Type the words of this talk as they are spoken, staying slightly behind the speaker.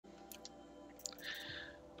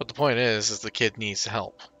But the point is the kid needs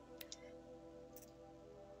help.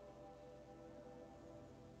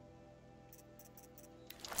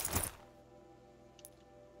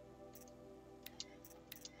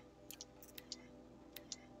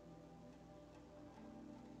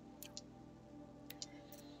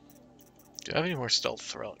 Do I have any more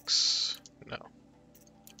stealth relics? No.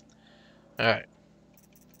 Alright.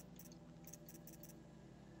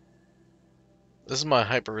 This is my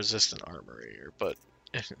hyper-resistant armor here, but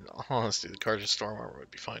in all honesty, the Carja Storm armor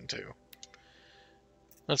would be fine too.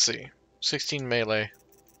 Let's see. 16 melee.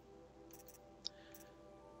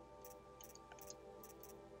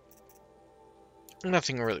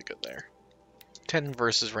 Nothing really good there. 10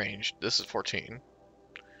 versus range. This is 14.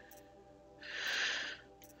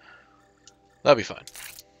 That'll be fine.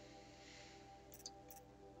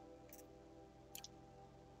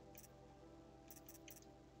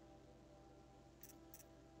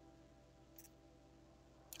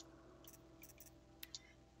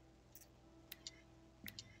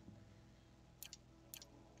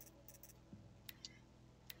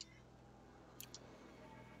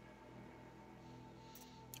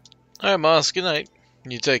 Alright, Moss, good night.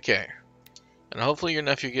 You take care. And hopefully your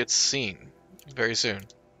nephew gets seen very soon.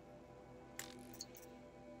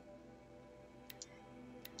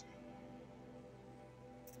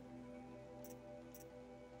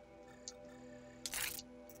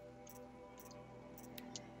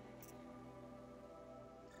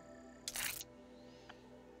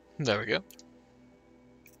 There we go.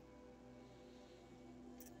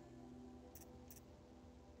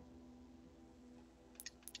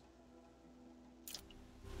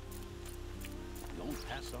 Don't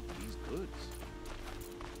pass up these goods.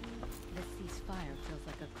 This ceasefire feels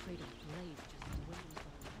like a crate of blades just waiting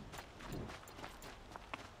for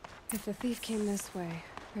the If the thief came this way,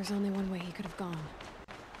 there's only one way he could have gone.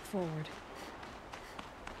 Forward.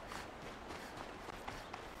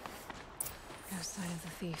 No sign of the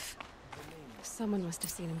thief. Someone must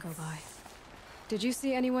have seen him go by. Did you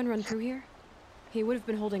see anyone run through here? He would have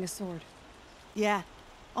been holding a sword. Yeah.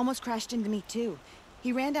 Almost crashed into me, too.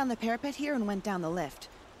 He ran down the parapet here and went down the lift.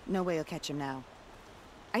 No way you'll catch him now.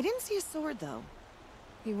 I didn't see a sword, though.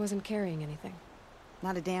 He wasn't carrying anything.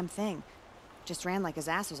 Not a damn thing. Just ran like his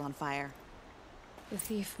ass was on fire. The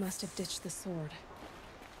thief must have ditched the sword.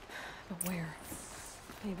 But where?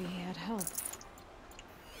 Maybe he had help.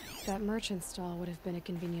 That merchant stall would have been a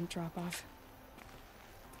convenient drop-off.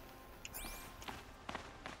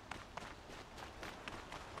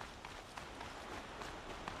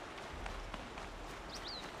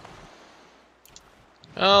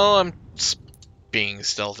 Oh, I'm being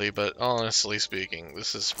stealthy, but honestly speaking,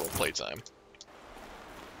 this is roleplay time.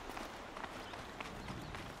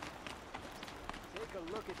 Take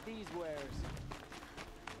a look at these wares.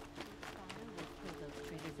 fire will kill those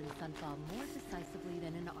traitors in Sunfall more decisively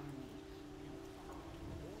than an army.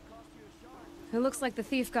 It looks like the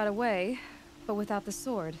thief got away, but without the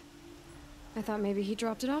sword. I thought maybe he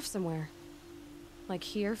dropped it off somewhere. Like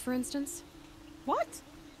here, for instance? What?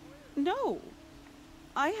 No.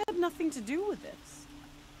 I had nothing to do with this.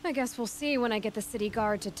 I guess we'll see when I get the city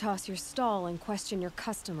guard to toss your stall and question your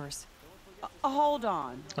customers. Hold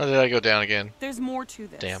on. Oh, did I go down again? There's more to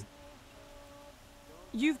this. Damn.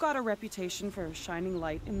 You've got a reputation for shining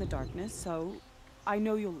light in the darkness, so I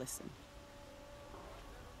know you'll listen.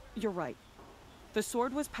 You're right. The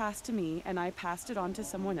sword was passed to me, and I passed it on to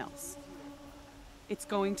someone else. It's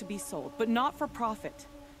going to be sold, but not for profit.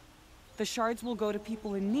 The shards will go to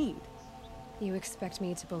people in need. You expect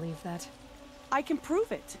me to believe that? I can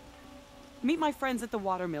prove it. Meet my friends at the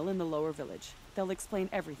watermill in the lower village. They'll explain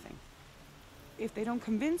everything. If they don't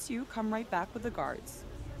convince you, come right back with the guards.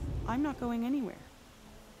 I'm not going anywhere.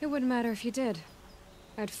 It wouldn't matter if you did.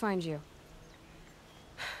 I'd find you.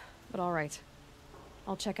 But all right.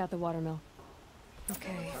 I'll check out the watermill.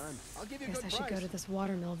 Okay. I'll give you a Guess good I should go price. to this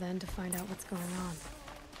watermill then to find out what's going on.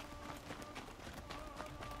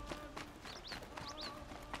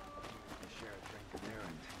 They share a drink there,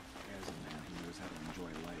 and there's a man who knows how to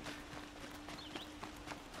enjoy life.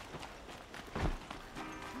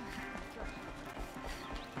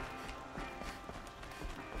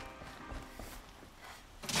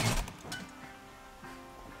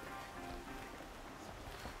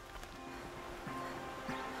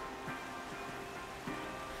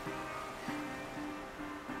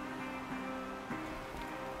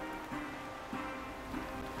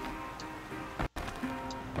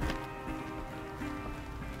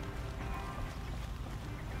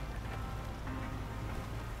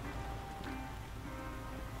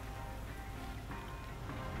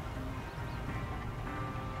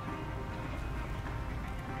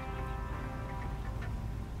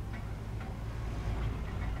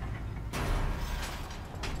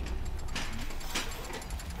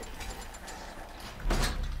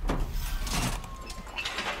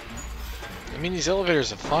 mean, these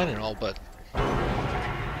elevators are fine and all, but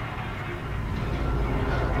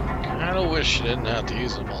kinda wish you didn't have to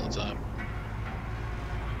use them all the time.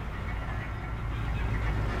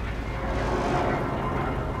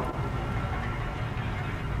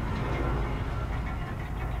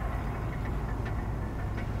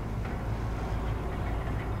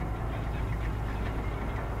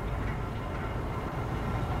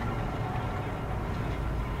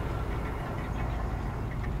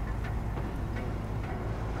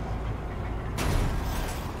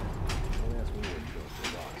 Don't ask me what killed the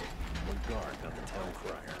lot. I'm a guard, not the town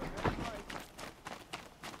crier.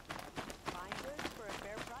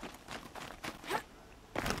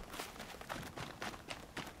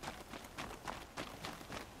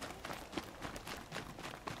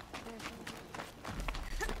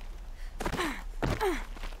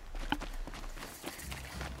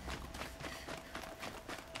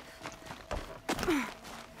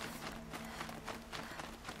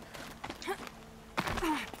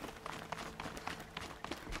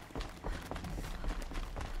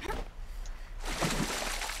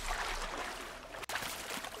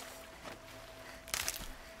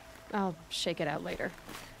 I'll shake it out later.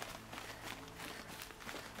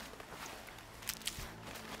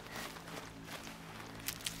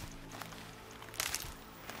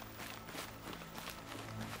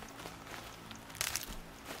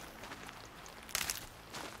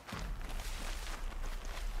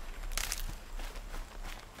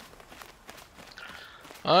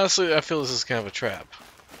 Honestly, I feel this is kind of a trap.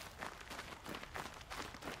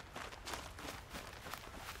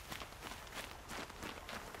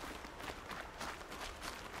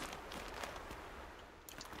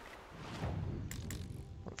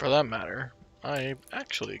 For that matter, I'm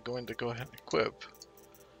actually going to go ahead and equip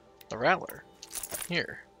the Rattler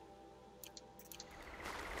here.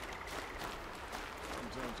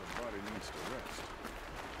 Sometimes a body needs to rest.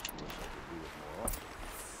 Wish I could do it more often.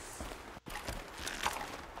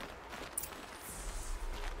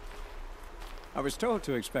 I was told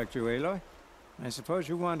to expect you, Aloy. I suppose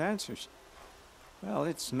you want answers. Well,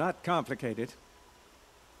 it's not complicated.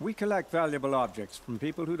 We collect valuable objects from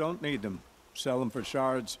people who don't need them, sell them for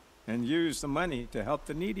shards, and use the money to help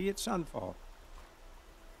the needy at Sunfall.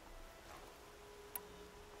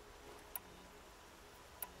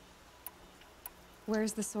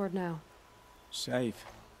 Where's the sword now? Safe.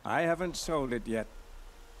 I haven't sold it yet.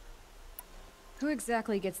 Who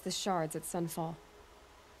exactly gets the shards at Sunfall?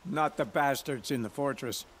 Not the bastards in the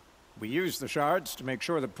fortress. We use the shards to make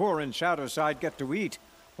sure the poor in Shadowside get to eat,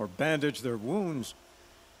 or bandage their wounds.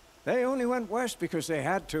 They only went west because they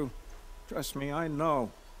had to. Trust me, I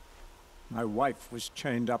know. My wife was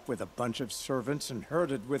chained up with a bunch of servants and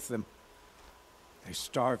herded with them. They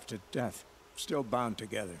starved to death, still bound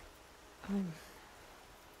together. I'm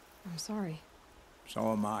sorry.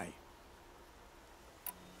 So am I,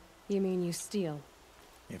 You mean you steal?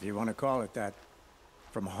 if you want to call it that.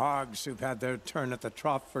 From hogs who've had their turn at the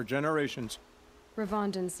trough for generations.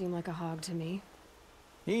 Ravon didn't seem like a hog to me.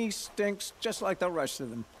 He stinks just like the rest of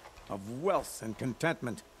them, of wealth and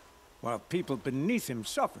contentment, while people beneath him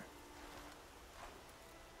suffer.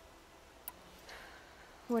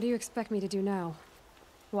 What do you expect me to do now?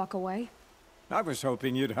 Walk away? I was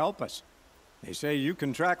hoping you'd help us. They say you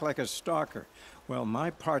can track like a stalker. Well, my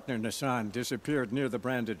partner Nassan disappeared near the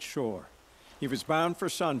branded shore. He was bound for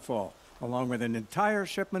Sunfall, along with an entire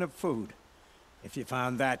shipment of food. If you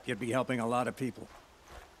found that, you'd be helping a lot of people.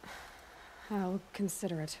 I'll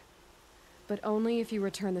consider it. But only if you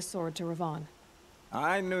return the sword to Ravon.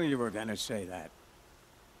 I knew you were gonna say that.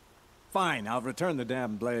 Fine, I'll return the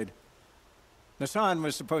damn blade. Nassan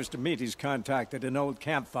was supposed to meet his contact at an old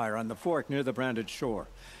campfire on the fork near the branded shore.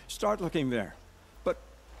 Start looking there. But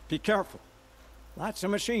be careful. Lots of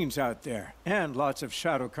machines out there, and lots of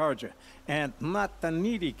Shadow Karja. And not the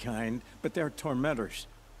needy kind, but they're tormentors.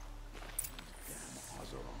 Damn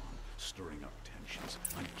Azeron, stirring up tensions.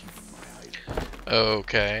 I'm keeping my eye.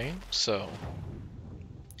 Okay, so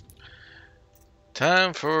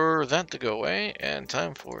time for that to go away, and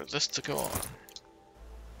time for this to go on.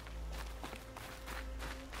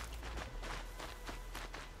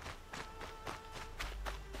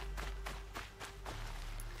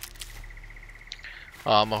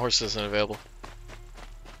 My horse isn't available.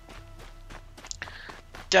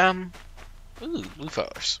 Damn. Ooh, blue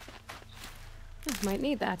flowers. Might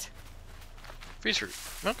need that. Freeze root.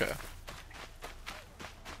 Okay.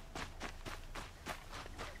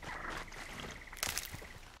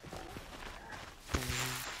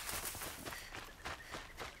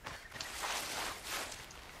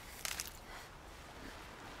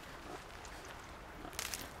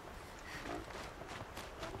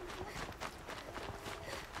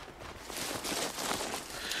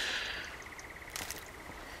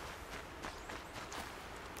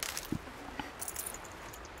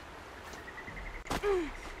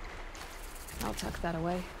 tuck that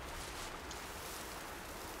away.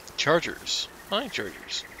 Chargers. I like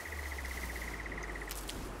chargers.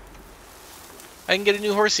 I can get a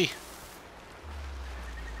new horsey.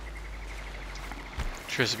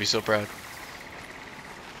 Trish would be so proud.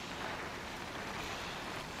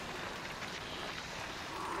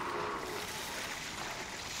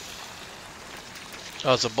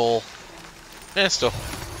 Oh, it's a bull. Eh, still.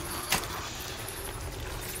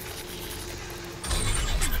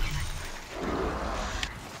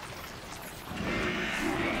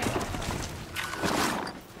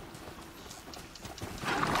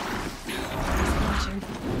 Watching.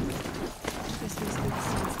 This must be the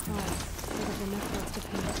same spot. There have been enough roads to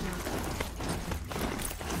paint it now.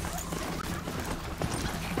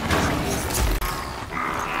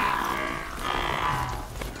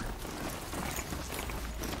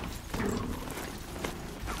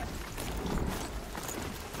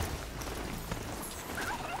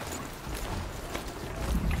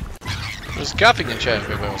 There's gapping in chat if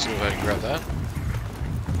anybody wants to go ahead and grab that.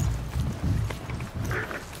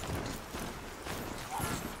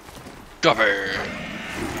 Cover!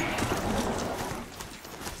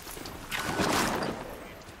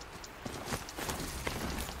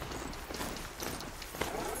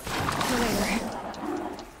 See you later.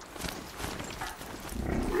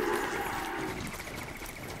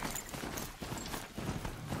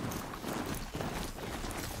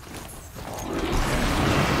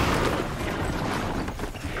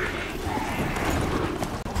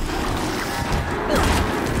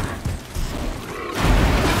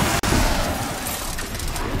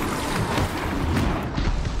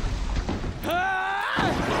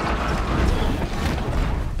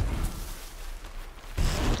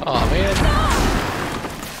 Aw, man.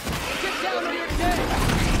 Get down on your game!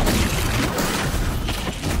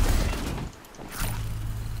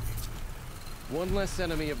 One less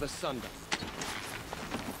enemy of the Sundown.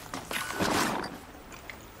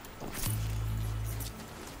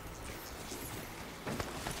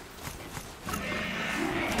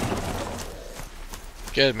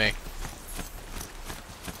 Get me.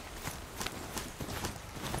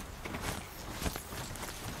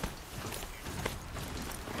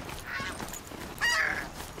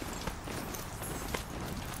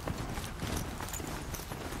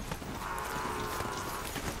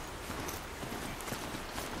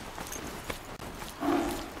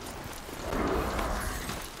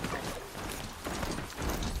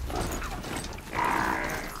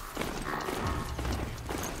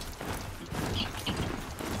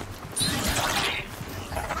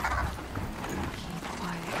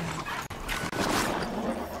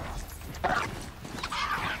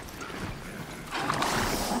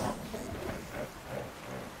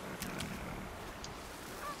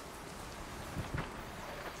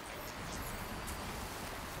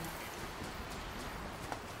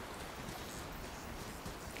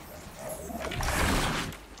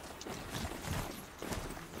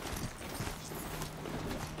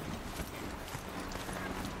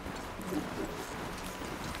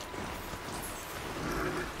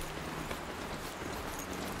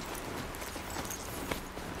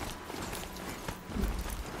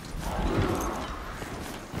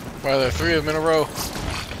 Wow, there are 3 of them in a row.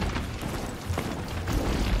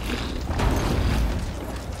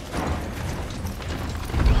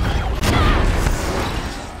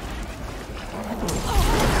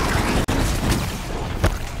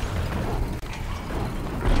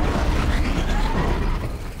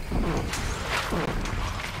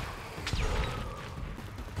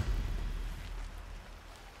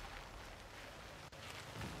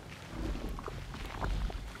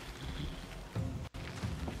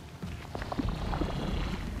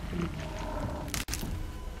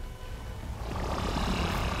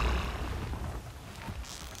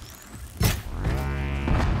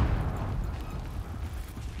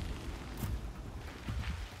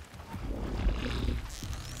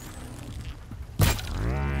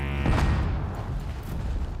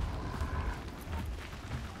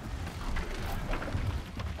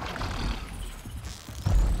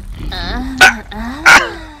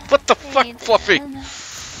 What the fuck, Fluffy?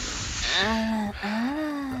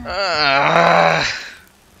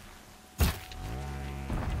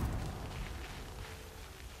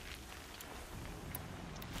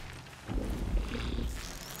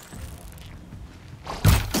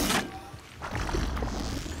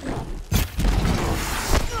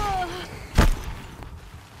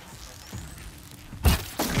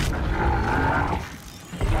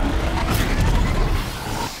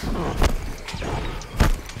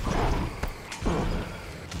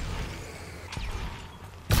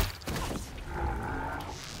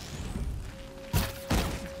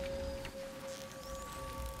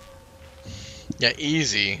 Yeah,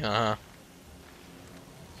 easy. Uh-huh.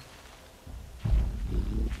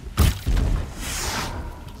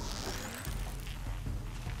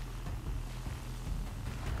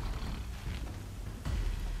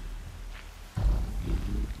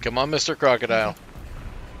 Come on, Mr. Crocodile.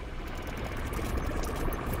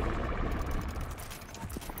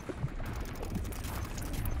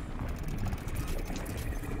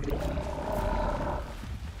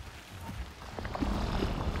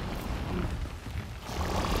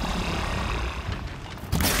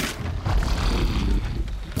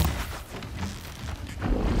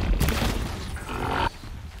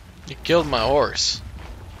 You killed my horse.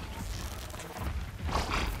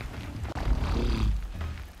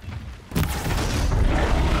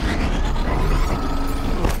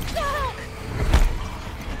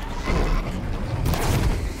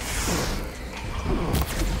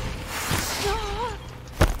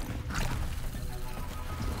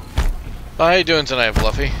 How you doing tonight,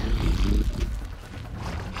 Fluffy?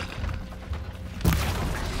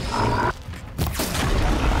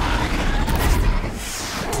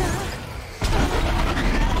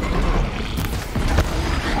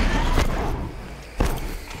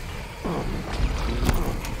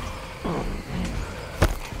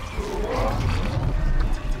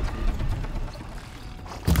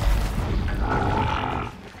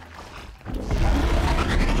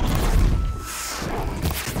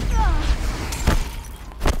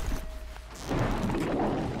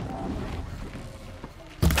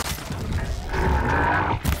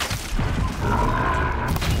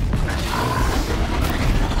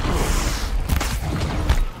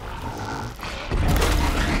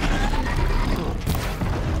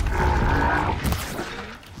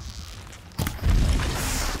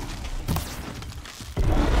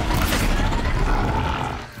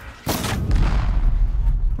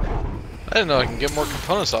 I didn't know I can get more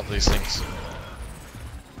components off these things.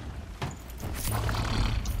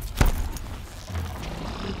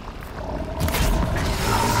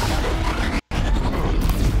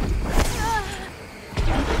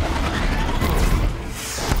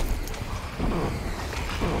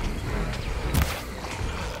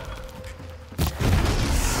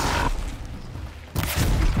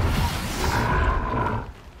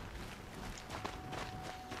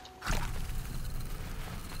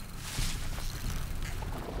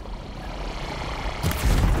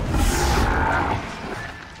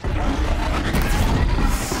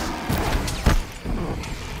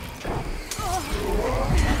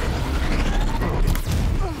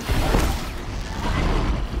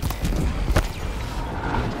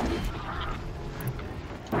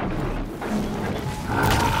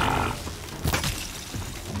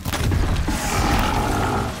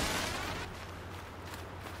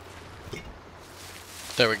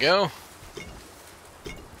 There we go.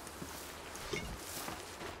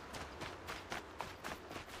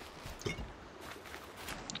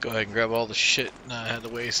 Go ahead and grab all the shit I had to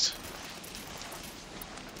waste.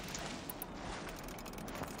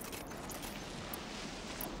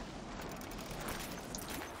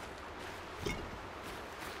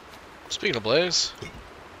 Speaking of Blaze,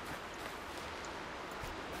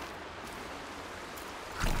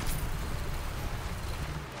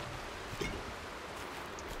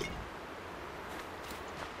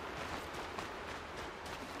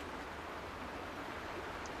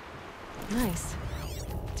 Nice.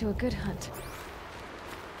 Do a good hunt.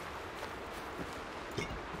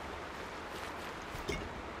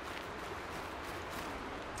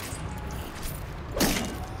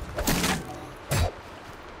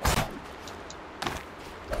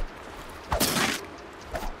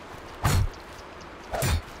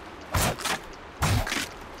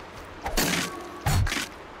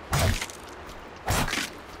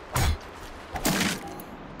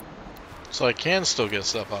 so I can still get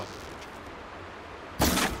stuff up.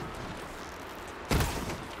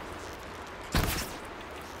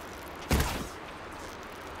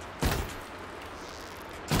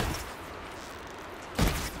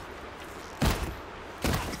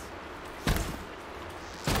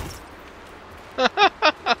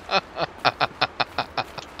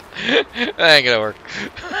 That ain't gonna work.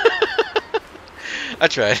 I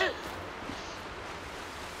tried.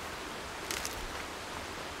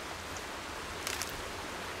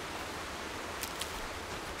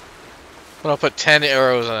 When I put 10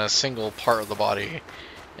 arrows on a single part of the body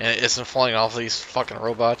and it isn't falling off these fucking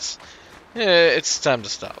robots, it's time to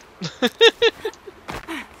stop.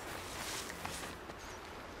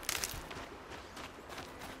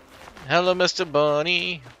 Hello, Mr.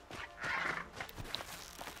 Bunny.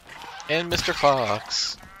 And Mr.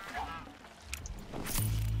 Fox.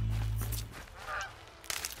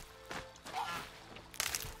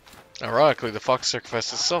 Ironically, the fox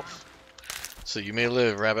sacrificed itself. So you may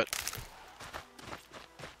live, rabbit.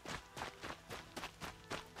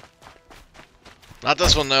 Not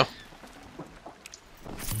this one, though.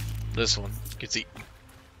 This one gets eaten.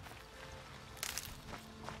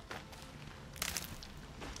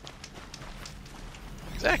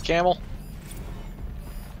 Is that a camel?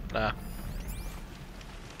 Nah.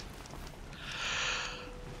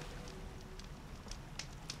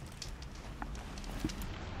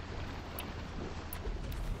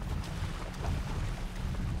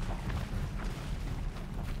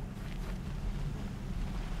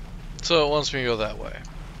 So it wants me to go that way.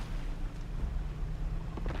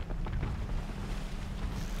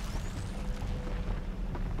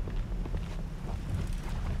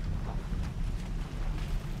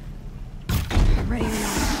 Ready or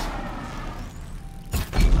not.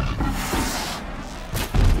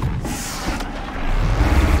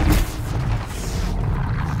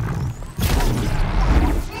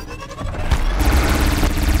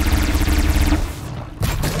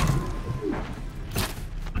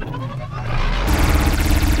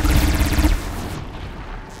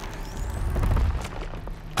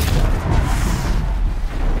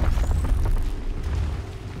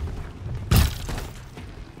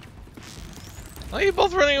 Why are you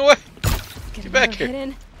both running away? Get back here.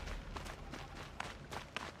 Hidden.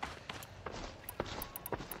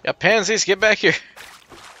 Yeah, pansies, get back here.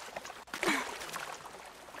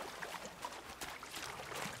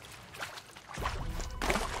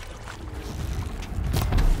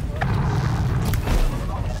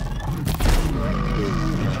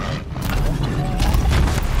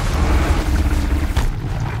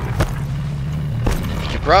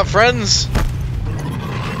 You brought friends?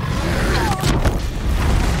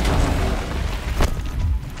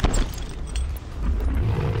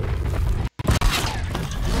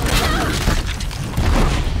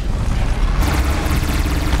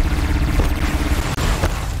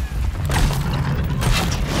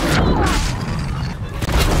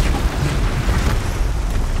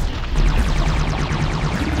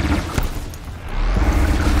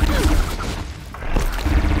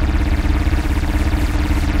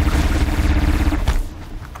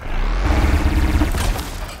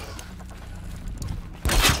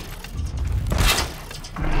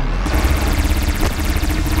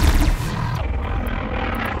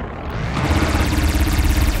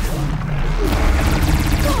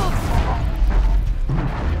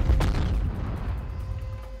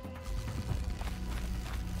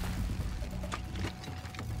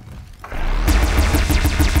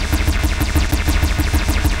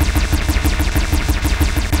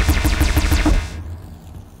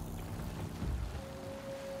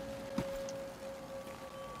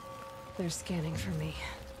 They're scanning for me.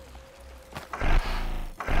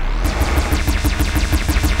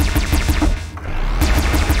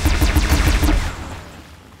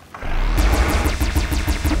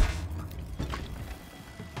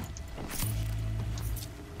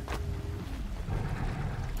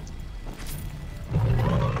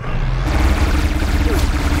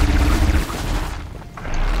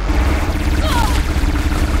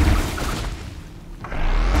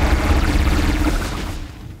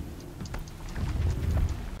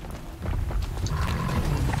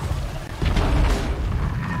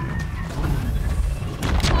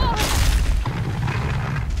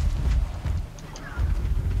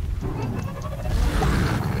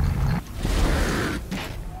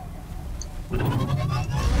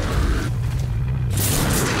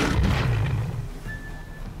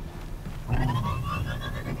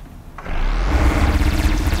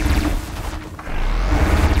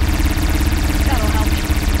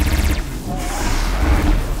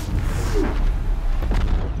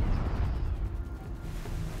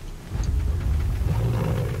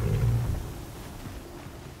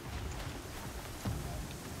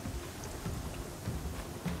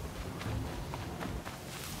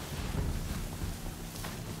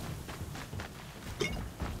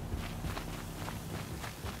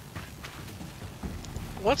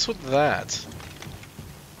 What's with that?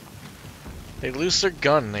 They lose their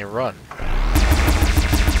gun and they run.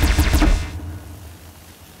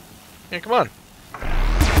 Yeah, come on.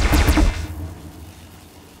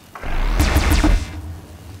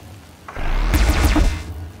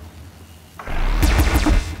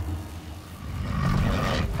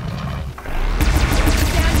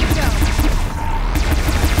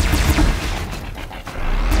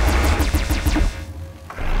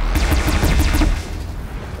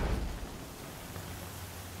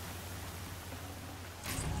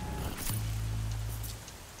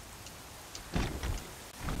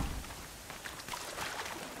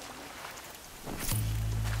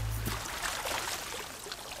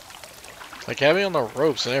 Like, have me on the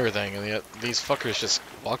ropes and everything, and yet these fuckers just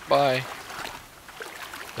walk by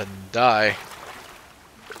and die.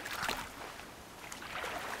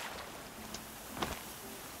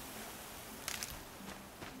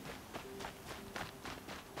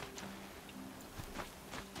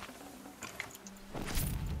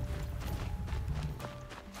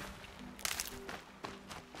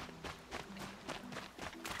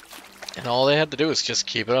 And all they had to do was just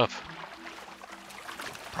keep it up.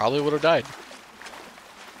 Probably would have died.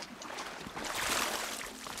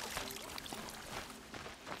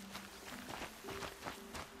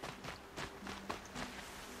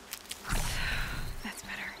 That's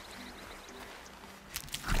better.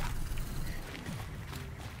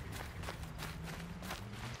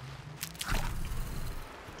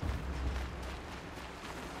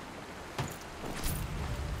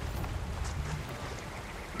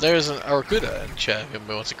 There's an Aracuda in chat if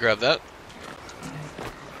anybody wants to grab that.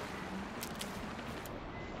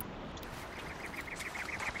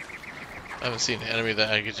 I haven't seen an enemy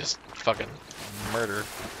that I could just fucking murder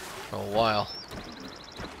in a while.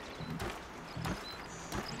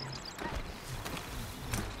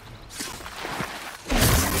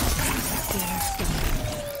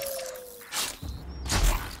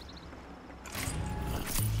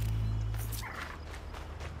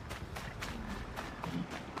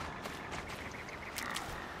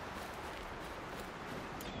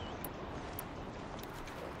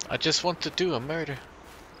 I just want to do a murder.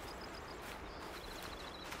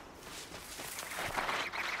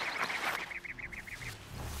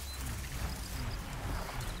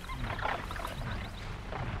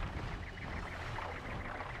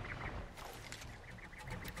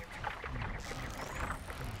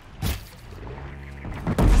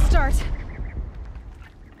 Start.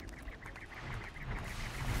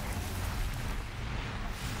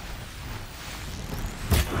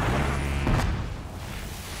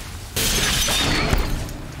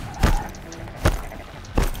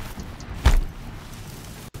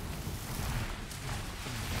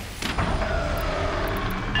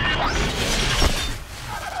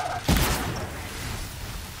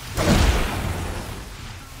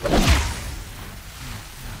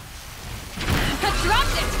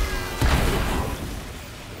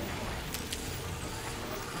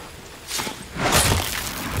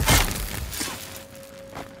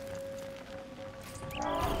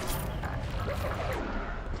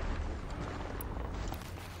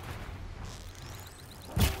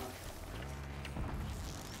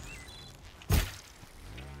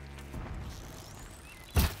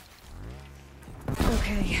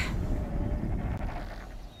 Okay.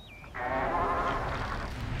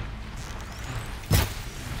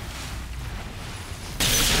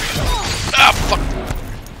 Ah, fuck!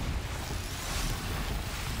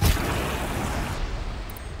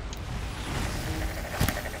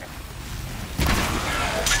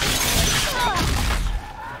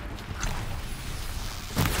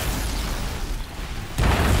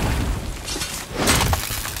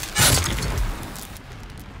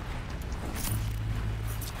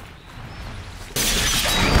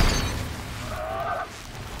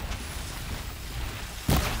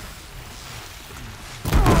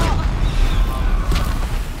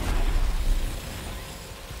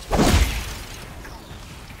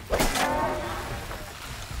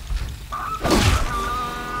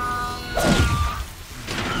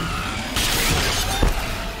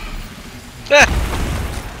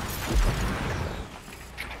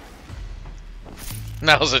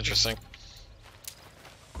 That was interesting.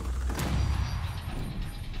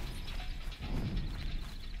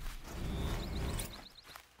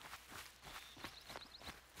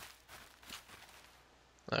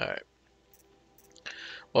 Alright.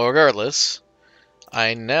 Well, regardless,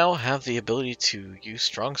 I now have the ability to use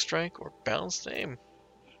Strong Strike or Balanced Aim.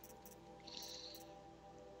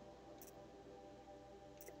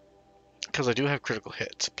 Because I do have critical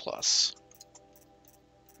hits plus.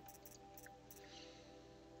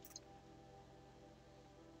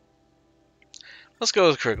 Let's go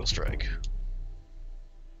with Critical Strike.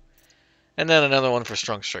 And then another one for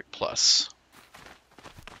Strong Strike plus.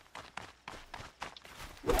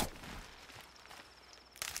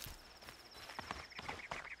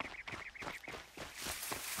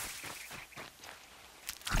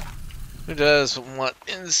 Who does want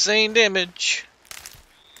insane damage?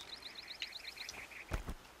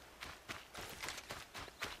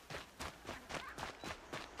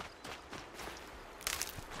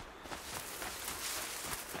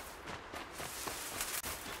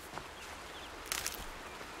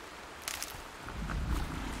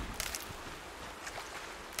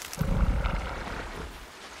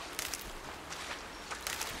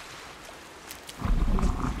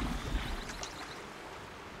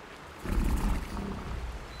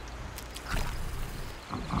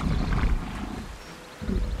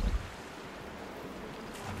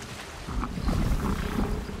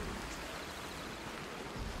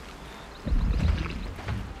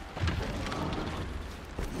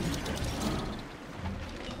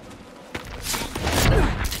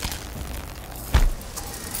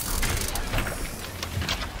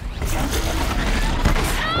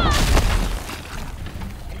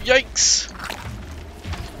 Yikes!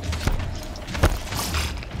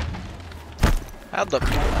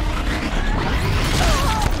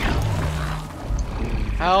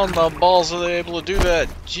 How in the balls are they able to do that?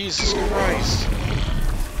 Jesus Christ!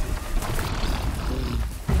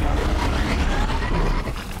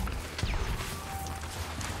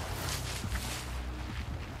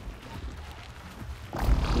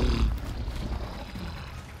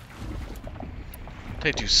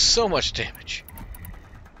 They do so much damage.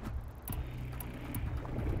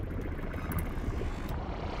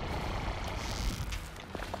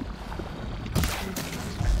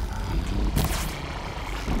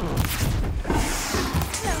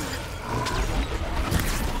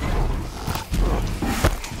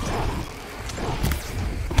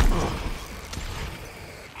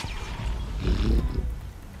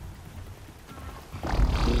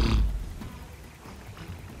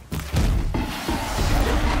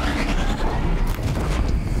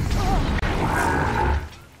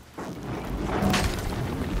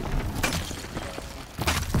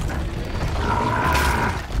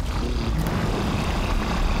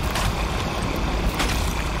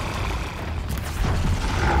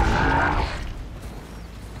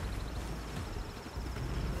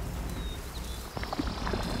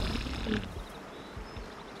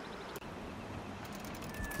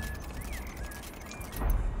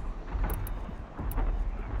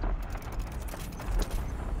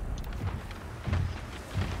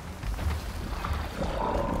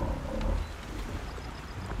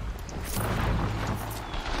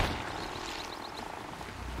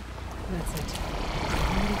 That's it.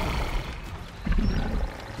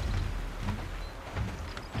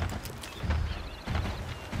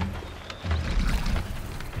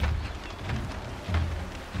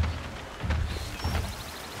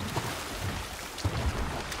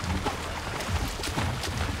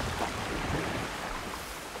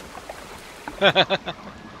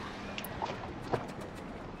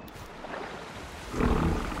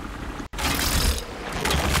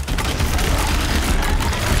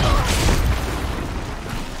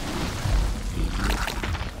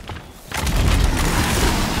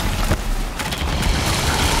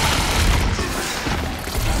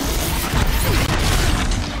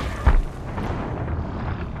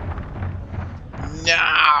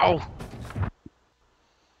 No!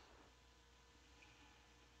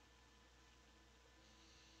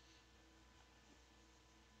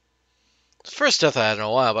 It's the first death I had in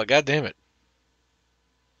a while, but god damn it.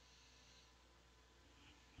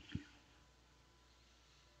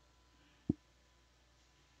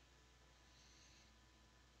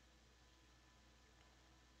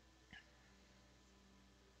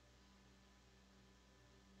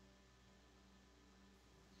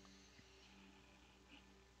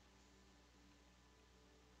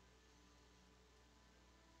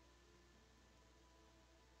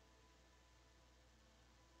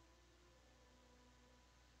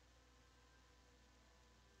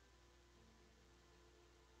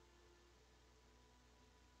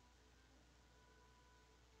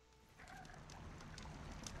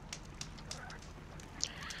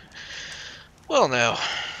 Well, now.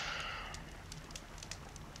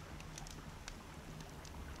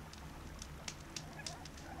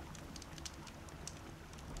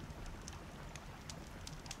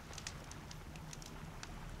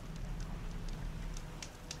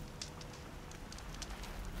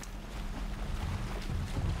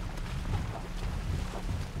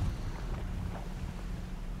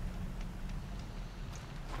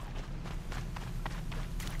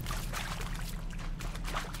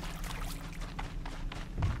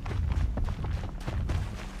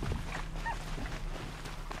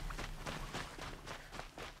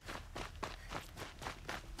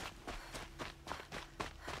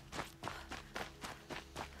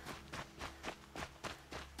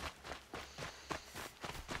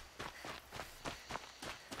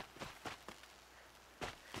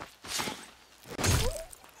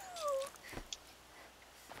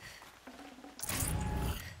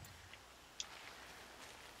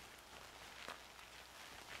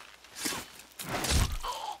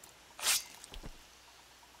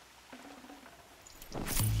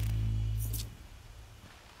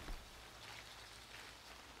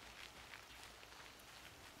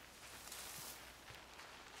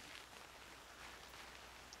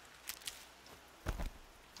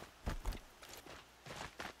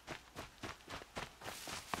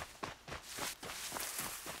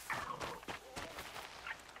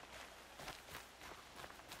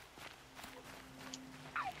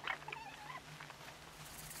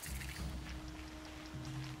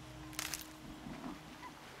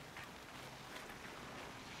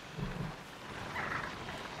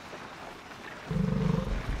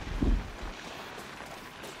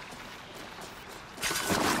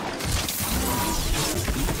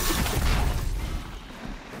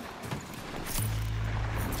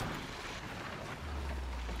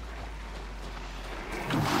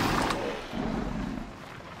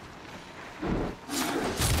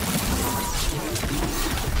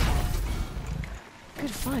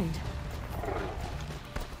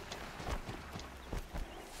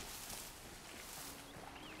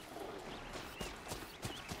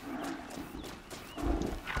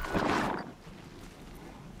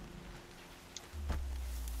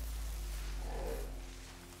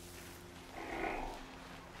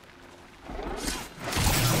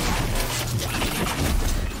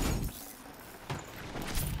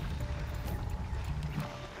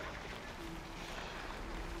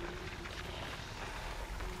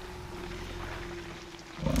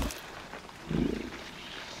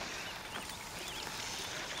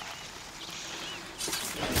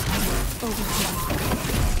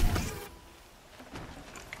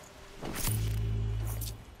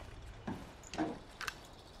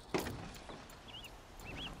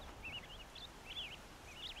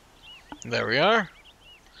 There we are.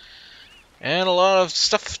 And a lot of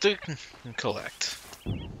stuff to collect.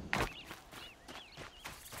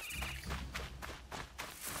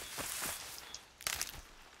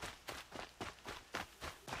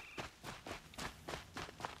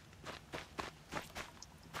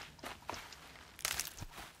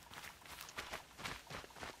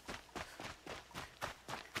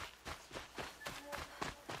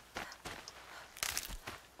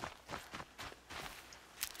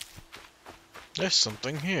 There's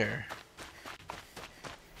something here.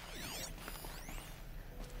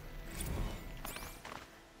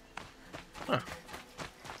 Huh.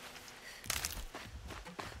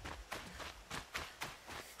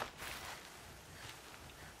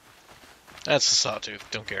 That's a sawtooth,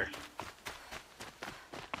 don't care.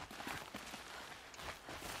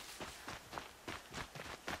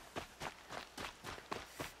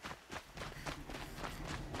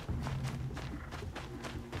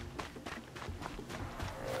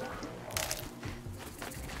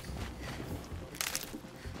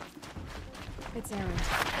 It's Aaron.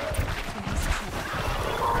 He has trouble.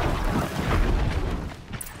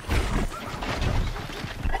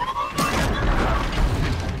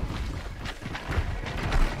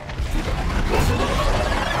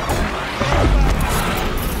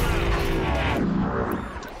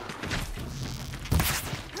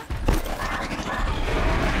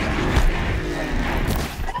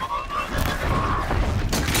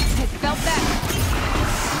 Hey, felt that?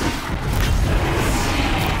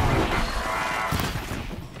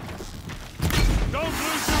 Don't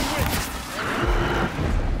lose your wits!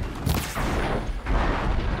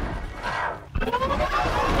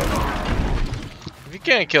 If you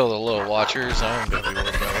can't kill the little watchers, I'm gonna be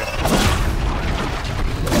worried about it.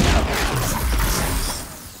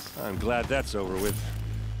 I'm glad that's over with.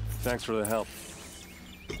 Thanks for the help.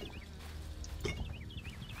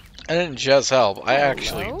 I didn't just help, I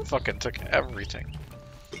actually Hello? fucking took everything.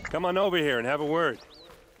 Come on over here and have a word.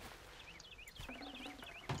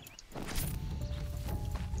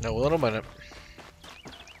 No, wait a minute.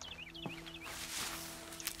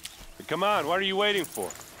 Come on, what are you waiting for?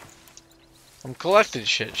 I'm collecting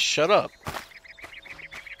shit, shut up.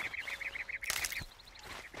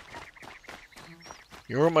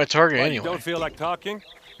 You weren't my target What, anyway. you don't feel like talking?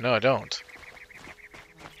 No, I don't.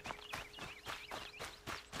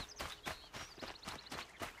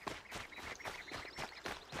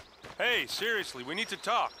 Hey, seriously, we need to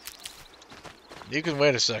talk. You can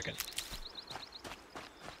wait a second.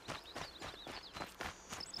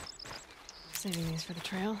 Saving these for the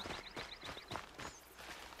trail.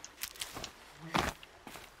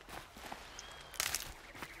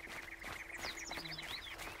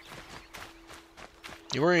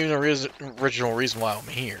 You weren't even the original reason why I'm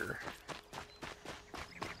here.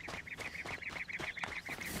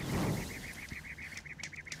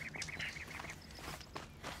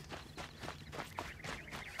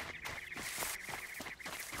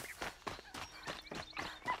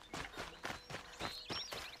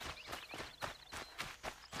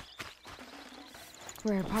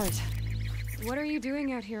 We're apart. What are you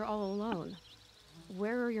doing out here all alone?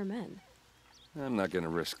 Where are your men? I'm not gonna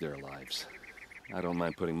risk their lives. I don't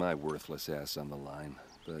mind putting my worthless ass on the line,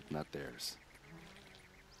 but not theirs.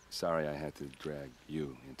 Sorry I had to drag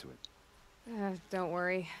you into it. Don't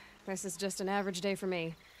worry. This is just an average day for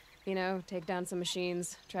me. You know, take down some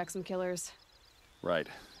machines, track some killers. Right.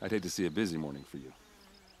 I'd hate to see a busy morning for you.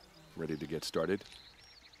 Ready to get started?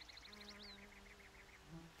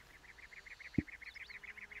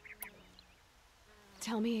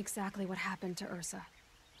 Tell me exactly what happened to Ursa.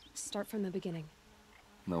 Start from the beginning.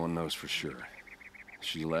 No one knows for sure.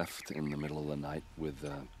 She left in the middle of the night with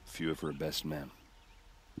a few of her best men.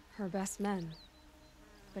 Her best men.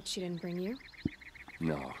 But she didn't bring you?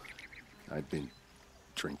 No. I'd been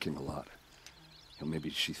drinking a lot. Or maybe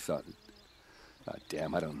she thought...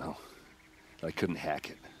 damn, I don't know. I couldn't hack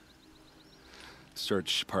it.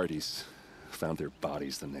 Search parties found their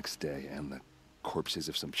bodies the next day, and the corpses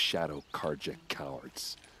of some Shadow Carja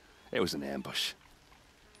cowards. It was an ambush.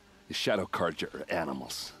 The Shadow Carja are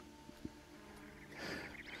animals.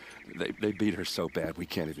 They beat her so bad we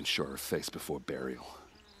can't even show her face before burial.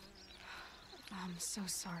 I'm so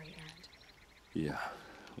sorry, Aaron. Yeah,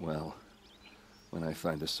 well, when I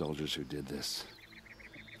find the soldiers who did this,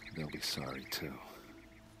 they'll be sorry too.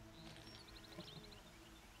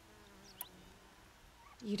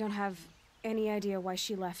 You don't have any idea why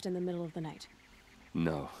she left in the middle of the night?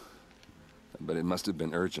 No. But it must have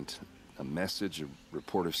been urgent. A message, a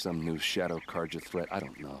report of some new Shadow Carja threat, I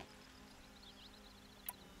don't know.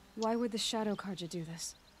 Why would the Shadow Carja do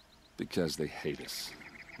this? Because they hate us.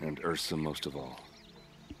 And Ursa most of all.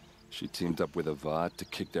 She teamed up with Avad to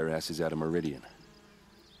kick their asses out of Meridian.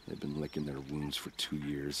 They've been licking their wounds for 2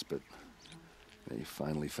 years, but they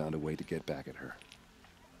finally found a way to get back at her.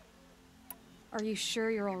 Are you sure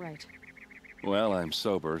you're all right? Well, I'm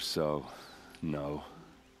sober, so no.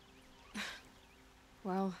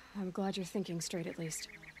 Well, I'm glad you're thinking straight at least.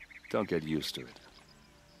 Don't get used to it.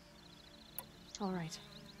 All right.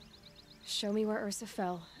 Show me where Ursa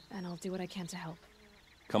fell, and I'll do what I can to help.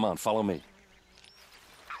 Come on, follow me.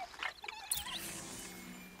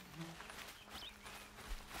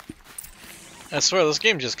 I swear, this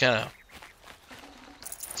game just kind of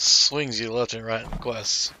swings you left and right in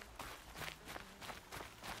quests.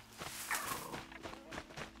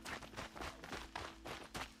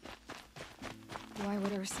 Why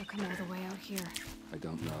would Ursa come all the way out here? I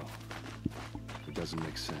don't know. It doesn't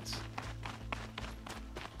make sense.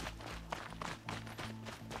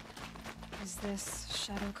 Is this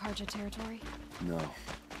Shadow Karja territory? No.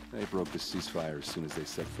 They broke the ceasefire as soon as they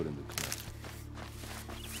set foot in the cliff.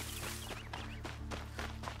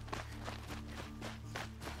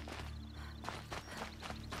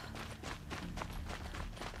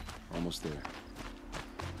 Almost there.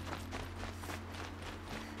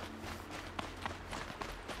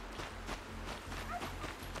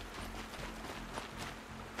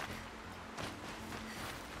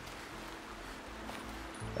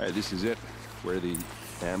 Alright, this is it. Where the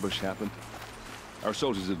ambush happened. Our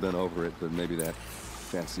soldiers have been over it, but maybe that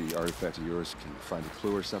fancy artifact of yours can find a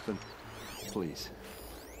clue or something. Please.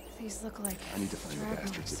 These look like I need to find the drag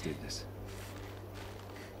bastards marks. that did this.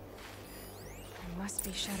 There must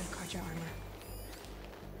be Shadow Karja armor.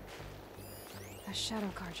 A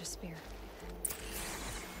Shadow Karja spear.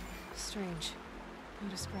 Strange.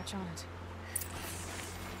 Not a scratch on it.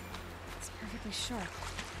 It's perfectly sharp.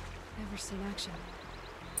 Never seen action.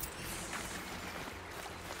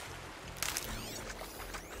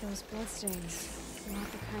 Those bloodstains,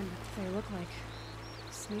 not the kind that they look like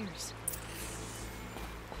smears.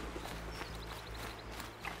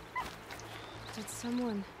 Did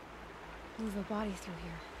someone move a body through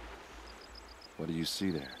here? What do you see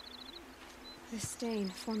there? This stain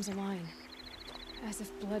forms a line, as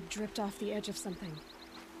if blood dripped off the edge of something,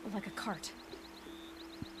 like a cart.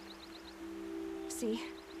 See?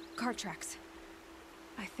 Cart tracks.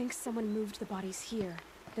 I think someone moved the bodies here,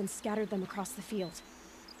 then scattered them across the field.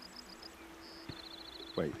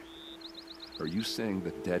 Wait. Are you saying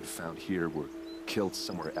the dead found here were killed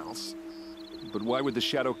somewhere else? But why would the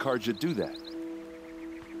Shadow Karja do that?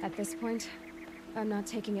 At this point, I'm not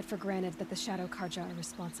taking it for granted that the Shadow Karja are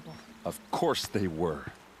responsible. Of course they were.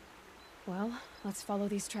 Well, let's follow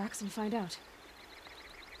these tracks and find out.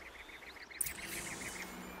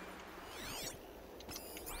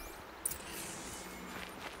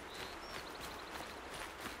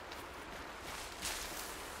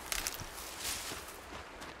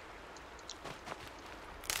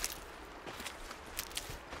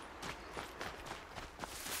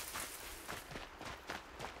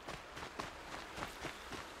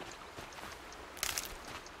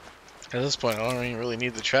 At this point, I don't even really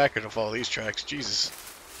need the tracker to follow these tracks. Jesus.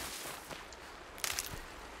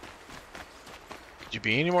 Could you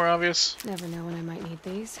be any more obvious? Never know when I might need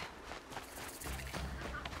these.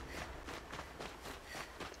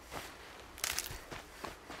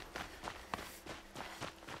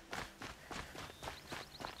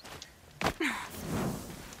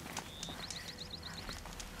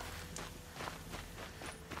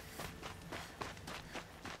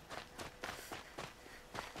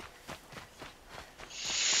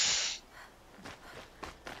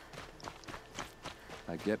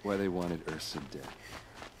 I get why they wanted Ursa dead.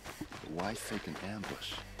 But why fake an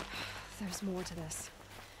ambush? There's more to this,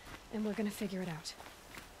 and we're gonna figure it out.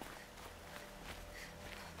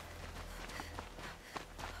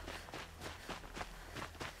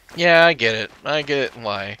 Yeah, I get it. I get it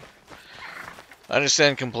why. I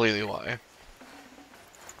understand completely why.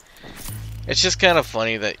 It's just kind of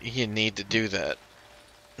funny that you need to do that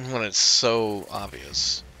when it's so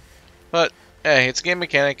obvious. But, hey, it's a game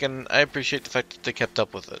mechanic, and I appreciate the fact that they kept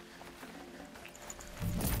up with it.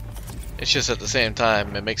 It's just at the same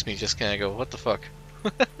time, it makes me just kind of go, what the fuck?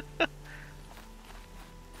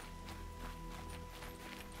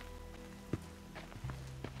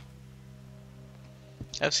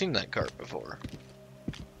 I've seen that cart before.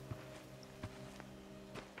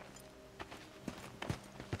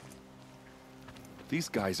 These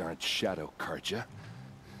guys aren't Shadow Karja.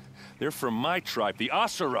 They're from my tribe, the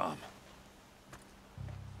Oseram.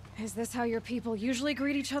 Is this how your people usually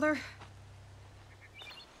greet each other?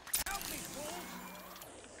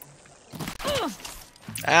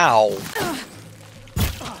 Ow!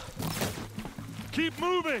 Keep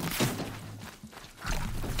moving!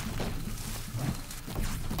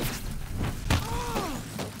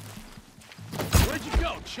 Where'd you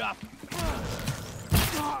go, Chop?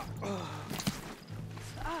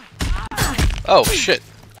 Oh shit.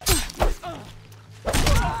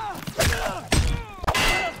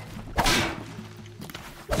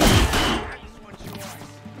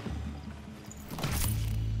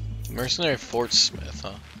 Mercenary Fort Smith,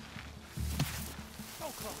 huh?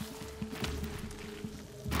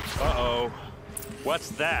 Uh-oh. What's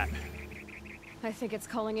that? I think it's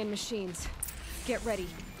calling in machines. Get ready.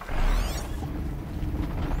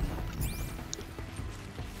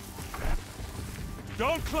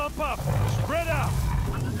 Don't clump up! Spread out!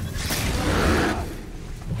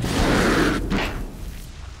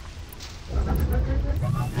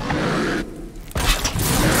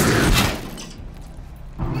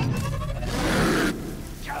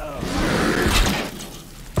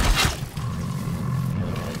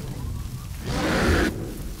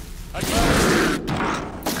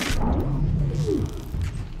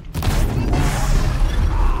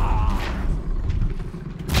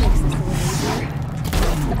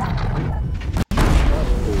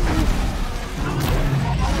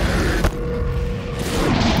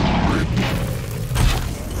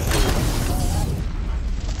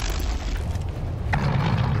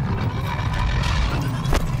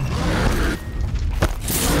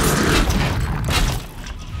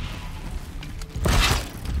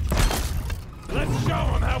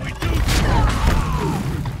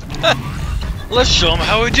 Let's show them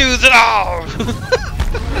how we do that.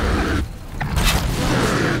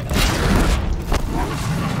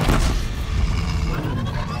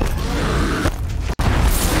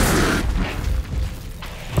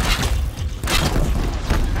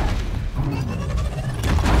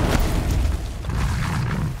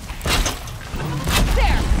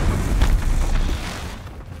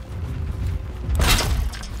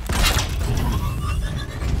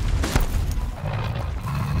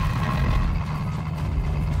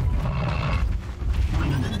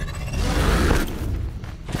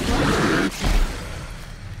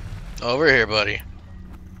 Over here, buddy.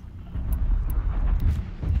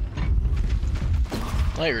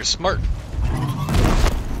 Oh, you're smart.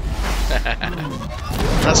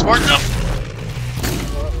 Not smart enough.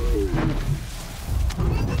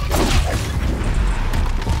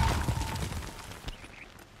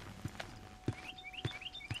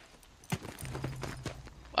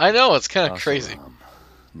 I know, it's kind of crazy.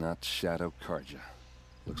 Not Shadow Carja.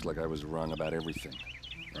 Looks like I was wrong about everything,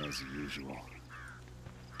 as usual.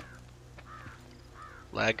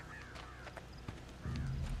 Lag.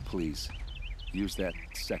 Please, use that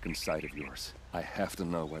second sight of yours. I have to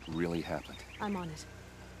know what really happened. I'm on it.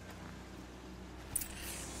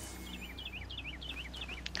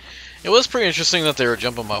 It was pretty interesting that they were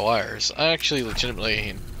jumping my wires. I actually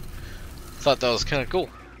legitimately thought that was kind of cool.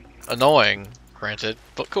 Annoying, granted,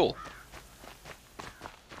 but cool.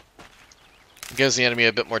 It gives the enemy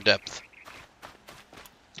a bit more depth.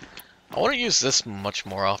 I want to use this much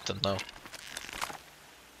more often, though.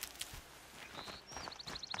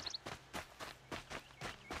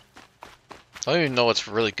 I don't even know what's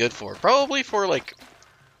really good for. Probably for, like,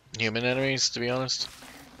 human enemies, to be honest.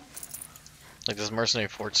 Like, this Mercenary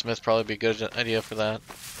Fort Smith probably be a good idea for that.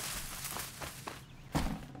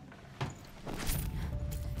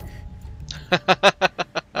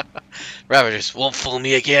 Ravagers won't fool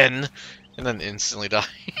me again! And then instantly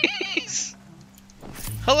dies.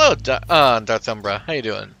 Hello, Darth Umbra. How you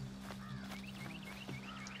doing?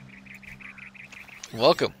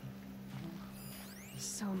 Welcome.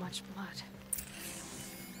 So much blood.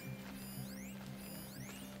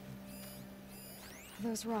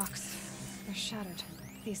 Those rocks, they're shattered.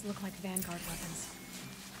 These look like Vanguard weapons.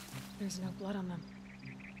 There's no blood on them.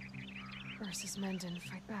 Ursa's men didn't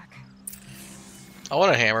fight back. I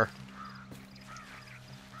want a hammer.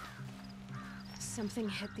 Something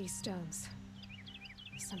hit these stones.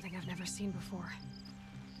 Something I've never seen before.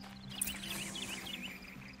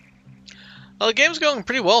 Well, the game's going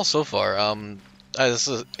pretty well so far. This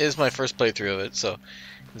is my first playthrough of it, so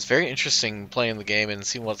it's very interesting playing the game and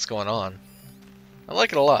seeing what's going on. I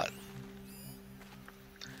like it a lot.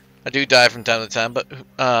 I do die from time to time, but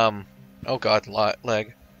oh god,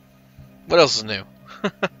 lag. What else is new?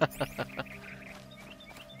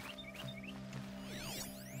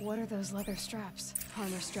 What are those leather straps?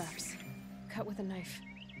 Armor straps. Cut with a knife.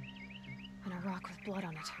 And a rock with blood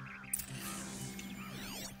on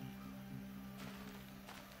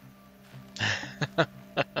it.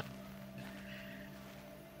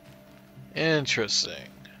 Interesting.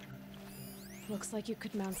 Looks like you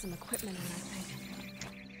could mount some equipment on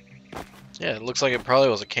that thing. Yeah, it looks like it probably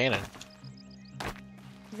was a cannon.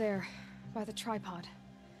 There, by the tripod.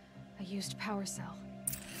 A used power cell.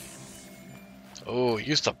 Oh,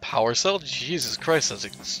 used a power cell? Jesus Christ, that's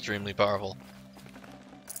extremely powerful.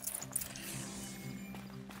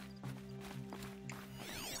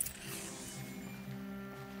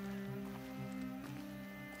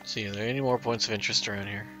 See, are there any more points of interest around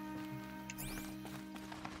here?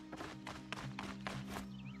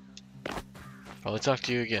 Probably talk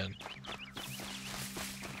to you again.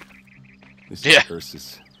 This Yeah. is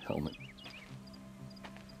Ursa's helmet.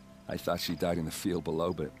 I thought she died in the field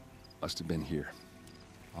below, but it must have been here.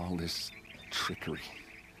 All this trickery.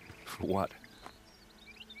 For what?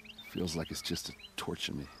 Feels like it's just to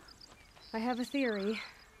torture me. I have a theory,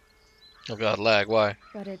 Oh god, lag, why?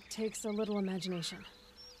 but it takes a little imagination.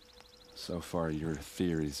 So far, your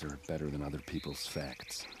theories are better than other people's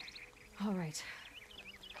facts. All right.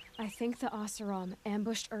 I think the Oseram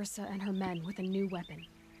ambushed Ursa and her men with a new weapon.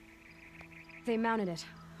 They mounted it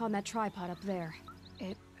on that tripod up there.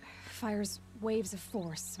 It fires waves of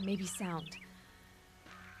force, maybe sound.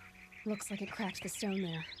 Looks like it cracked the stone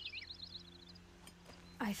there.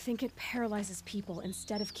 I think it paralyzes people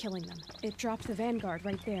instead of killing them. It dropped the vanguard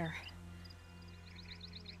right there.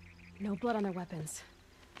 No blood on their weapons.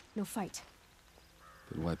 No fight.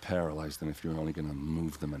 But why paralyze them if you're only gonna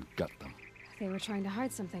move them and gut them? They were trying to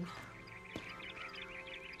hide something.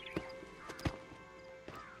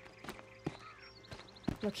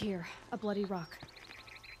 Look here, a bloody rock.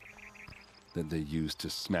 That they used to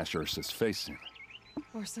smash Ursa's face in.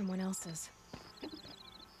 Or someone else's.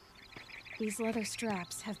 These leather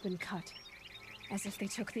straps have been cut, as if they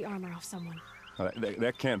took the armor off someone.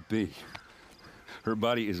 That can't be. Her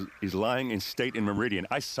body is lying in state in Meridian.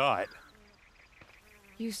 I saw it.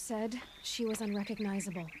 You said she was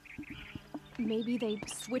unrecognizable. Maybe they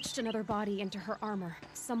switched another body into her armor,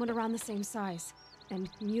 someone around the same size, and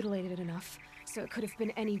mutilated it enough so it could have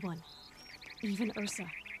been anyone, even Ursa.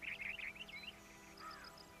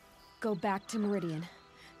 Go back to Meridian.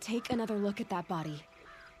 Take another look at that body.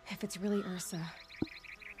 If it's really Ursa,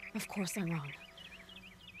 of course I'm wrong.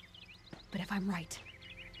 But if I'm right,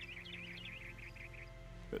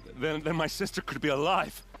 Then my sister could be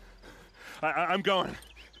alive. I'm going.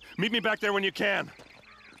 Meet me back there when you can.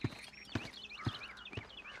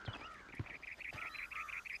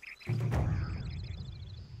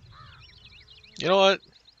 You know what?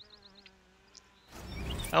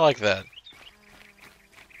 I like that.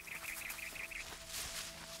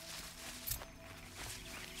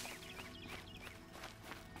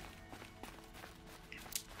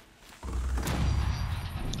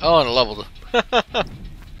 Oh, and a leveled.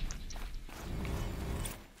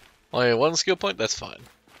 Only one skill point? That's fine.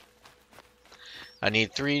 I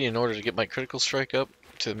need 3 in order to get my critical strike up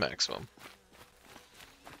to the maximum.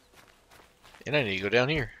 And I need to go down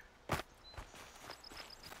here.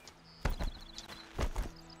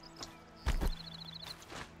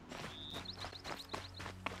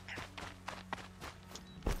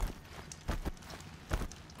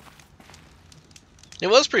 It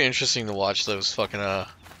was pretty interesting to watch those fucking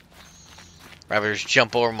Ravagers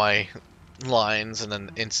jump over my lines and then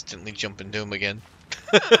instantly jump into them again.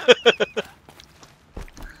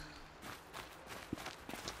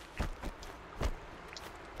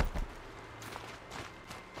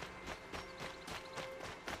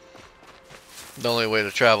 The only way to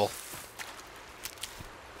travel.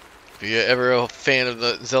 If you're ever a fan of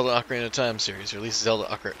the Zelda Ocarina of Time series, or at least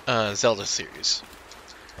Zelda series,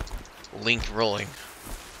 Link rolling.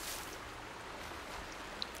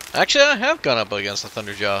 Actually, I have gone up against the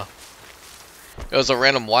Thunderjaw. It was a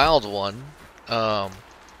random wild one. And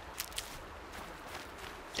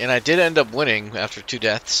I did end up winning after 2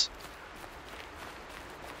 deaths.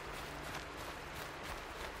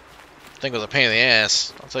 I think it was a pain in the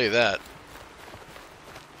ass, I'll tell you that.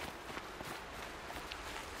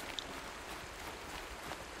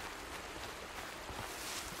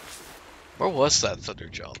 Where was that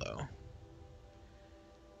Thunderjaw, though?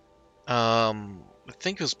 I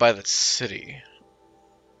think it was by the city.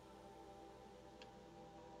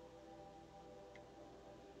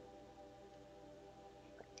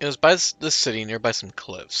 It was by this city, nearby some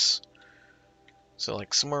cliffs. So,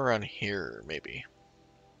 like, somewhere around here, maybe.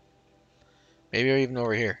 Maybe even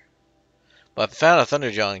over here. But I found a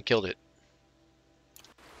Thunderjaw and killed it.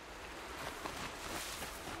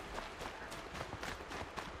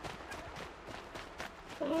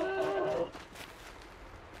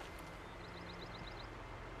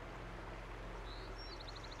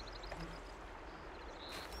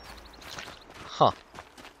 Huh.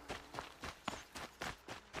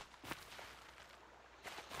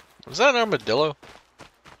 Was that an armadillo?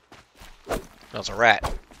 No, it's a rat.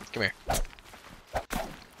 Come here.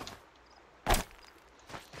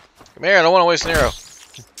 Come here, I don't want to waste an arrow.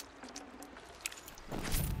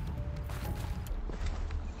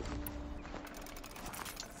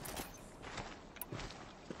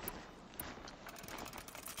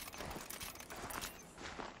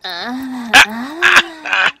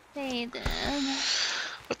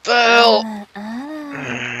 What the hell?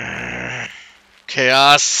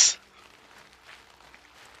 Chaos.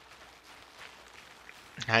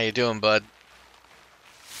 How you doing, bud?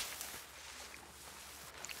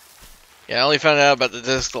 Yeah, I only found out about the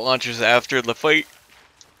disc launchers after the fight.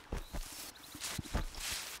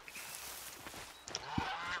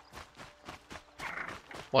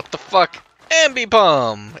 What the fuck?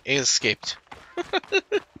 Ambipom! It escaped.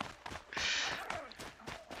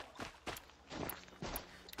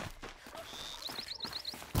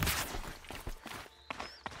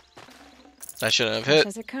 That shouldn't have hit.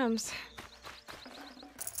 As it comes.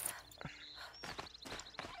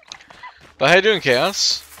 But how you doing,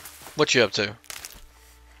 Chaos? What you up to?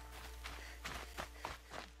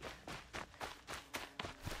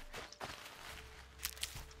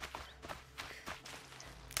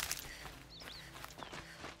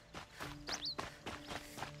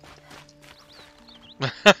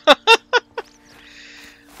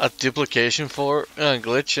 A duplication for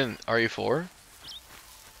glitch in RE4?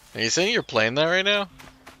 Are you saying you're playing that right now?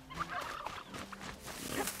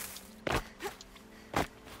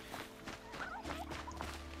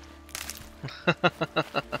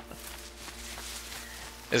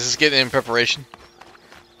 Is this getting in preparation?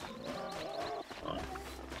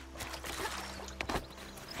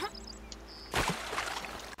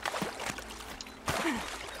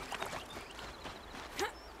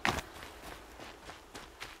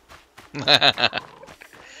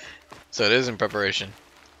 So it is in preparation.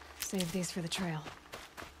 Save these for the trail.